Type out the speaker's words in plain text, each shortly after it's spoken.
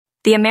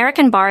The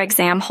American bar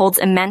exam holds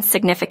immense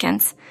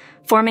significance,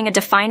 forming a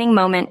defining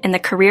moment in the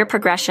career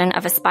progression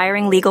of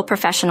aspiring legal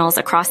professionals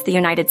across the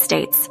United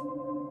States.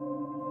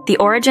 The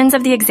origins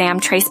of the exam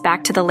trace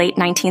back to the late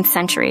 19th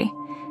century,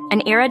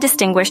 an era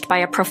distinguished by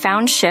a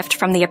profound shift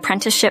from the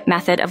apprenticeship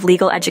method of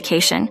legal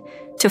education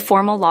to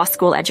formal law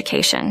school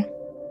education.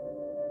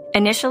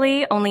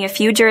 Initially, only a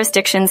few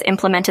jurisdictions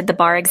implemented the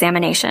bar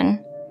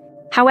examination.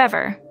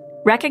 However,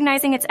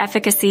 recognizing its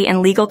efficacy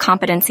in legal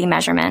competency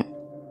measurement,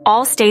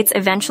 all states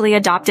eventually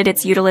adopted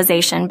its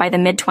utilization by the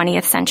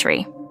mid-20th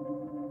century.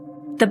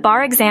 The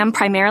bar exam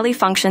primarily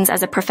functions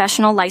as a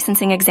professional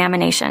licensing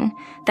examination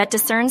that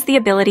discerns the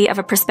ability of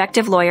a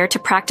prospective lawyer to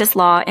practice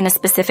law in a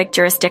specific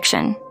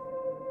jurisdiction.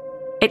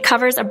 It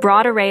covers a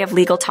broad array of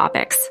legal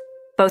topics,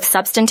 both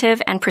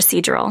substantive and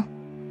procedural,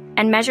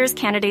 and measures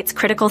candidates'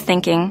 critical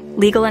thinking,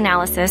 legal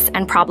analysis,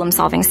 and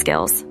problem-solving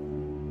skills.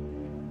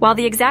 While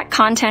the exact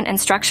content and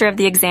structure of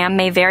the exam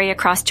may vary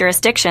across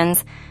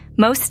jurisdictions,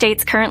 most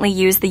states currently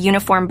use the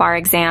Uniform Bar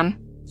Exam,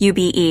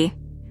 UBE,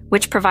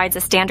 which provides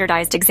a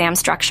standardized exam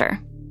structure.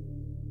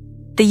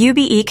 The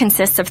UBE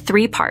consists of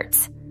 3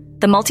 parts: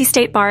 the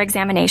Multi-State Bar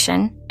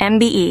Examination,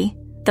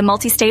 MBE, the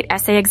Multi-State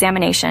Essay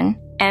Examination,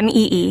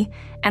 MEE,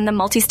 and the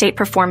Multi-State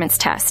Performance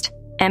Test,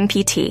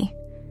 MPT.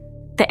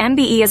 The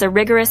MBE is a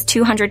rigorous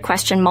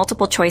 200-question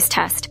multiple-choice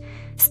test,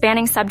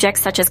 spanning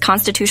subjects such as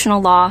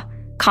constitutional law,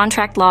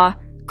 contract law,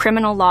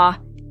 criminal law,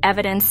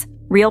 evidence,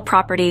 real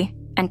property,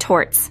 and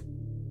torts.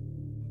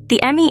 The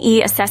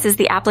MEE assesses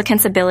the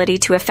applicant's ability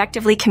to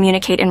effectively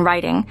communicate in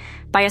writing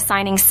by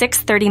assigning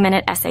 6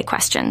 30-minute essay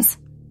questions.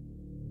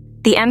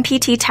 The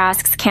MPT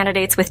tasks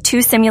candidates with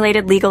 2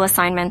 simulated legal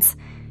assignments,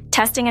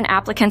 testing an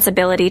applicant's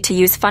ability to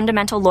use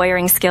fundamental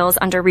lawyering skills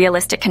under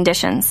realistic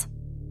conditions.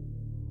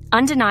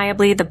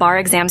 Undeniably, the bar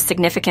exam's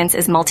significance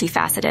is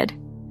multifaceted.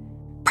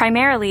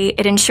 Primarily,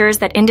 it ensures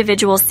that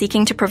individuals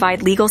seeking to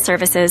provide legal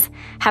services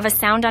have a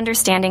sound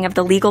understanding of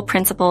the legal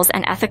principles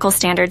and ethical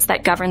standards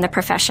that govern the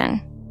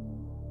profession.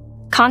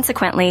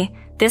 Consequently,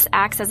 this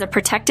acts as a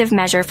protective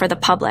measure for the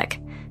public,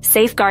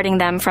 safeguarding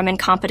them from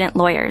incompetent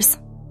lawyers.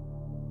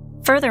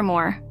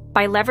 Furthermore,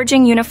 by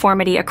leveraging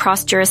uniformity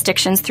across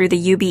jurisdictions through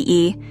the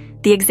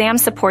UBE, the exam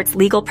supports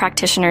legal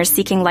practitioners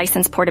seeking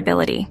license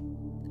portability,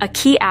 a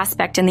key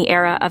aspect in the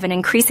era of an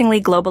increasingly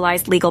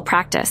globalized legal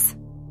practice.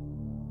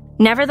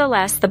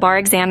 Nevertheless, the bar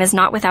exam is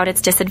not without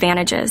its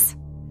disadvantages.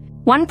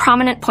 One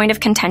prominent point of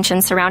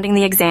contention surrounding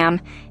the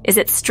exam is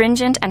its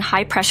stringent and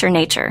high-pressure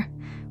nature,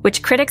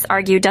 which critics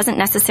argue doesn't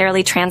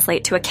necessarily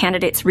translate to a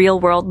candidate's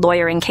real-world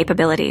lawyering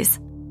capabilities.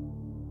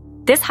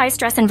 This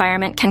high-stress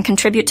environment can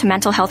contribute to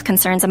mental health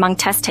concerns among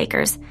test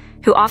takers,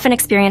 who often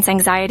experience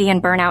anxiety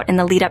and burnout in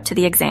the lead-up to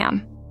the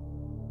exam.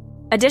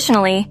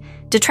 Additionally,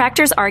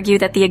 detractors argue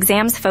that the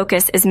exam's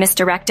focus is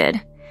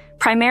misdirected,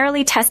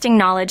 primarily testing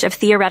knowledge of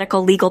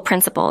theoretical legal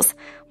principles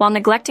while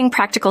neglecting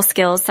practical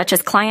skills such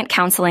as client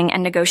counseling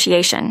and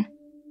negotiation.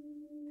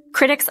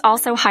 Critics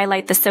also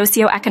highlight the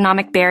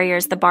socioeconomic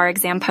barriers the bar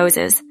exam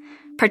poses,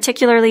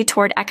 particularly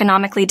toward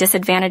economically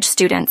disadvantaged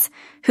students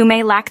who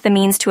may lack the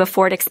means to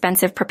afford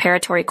expensive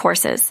preparatory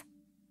courses.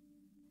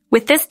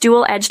 With this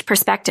dual-edged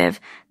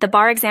perspective, the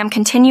bar exam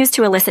continues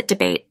to elicit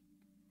debate.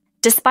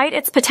 Despite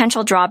its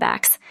potential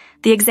drawbacks,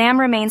 the exam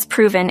remains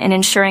proven in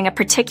ensuring a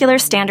particular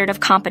standard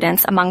of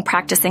competence among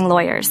practicing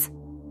lawyers.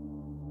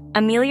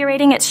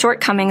 Ameliorating its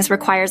shortcomings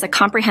requires a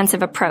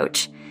comprehensive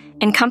approach,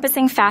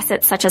 encompassing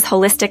facets such as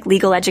holistic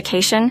legal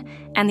education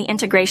and the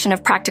integration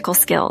of practical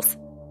skills.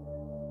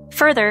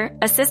 Further,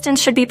 assistance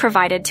should be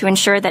provided to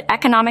ensure that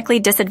economically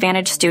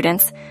disadvantaged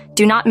students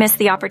do not miss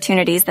the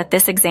opportunities that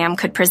this exam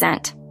could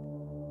present.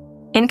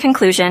 In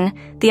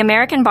conclusion, the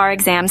American bar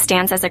exam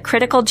stands as a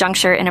critical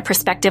juncture in a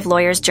prospective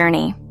lawyer's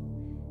journey.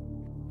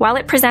 While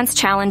it presents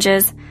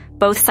challenges,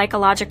 both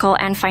psychological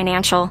and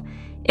financial,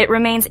 it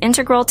remains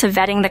integral to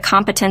vetting the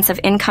competence of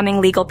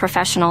incoming legal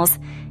professionals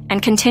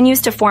and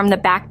continues to form the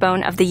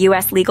backbone of the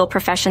U.S. legal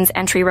profession's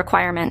entry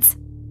requirements.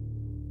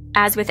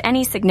 As with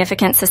any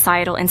significant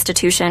societal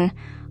institution,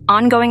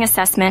 ongoing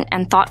assessment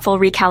and thoughtful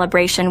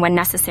recalibration when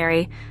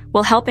necessary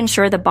will help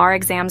ensure the bar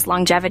exam's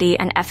longevity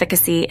and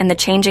efficacy in the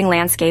changing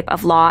landscape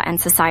of law and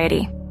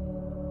society.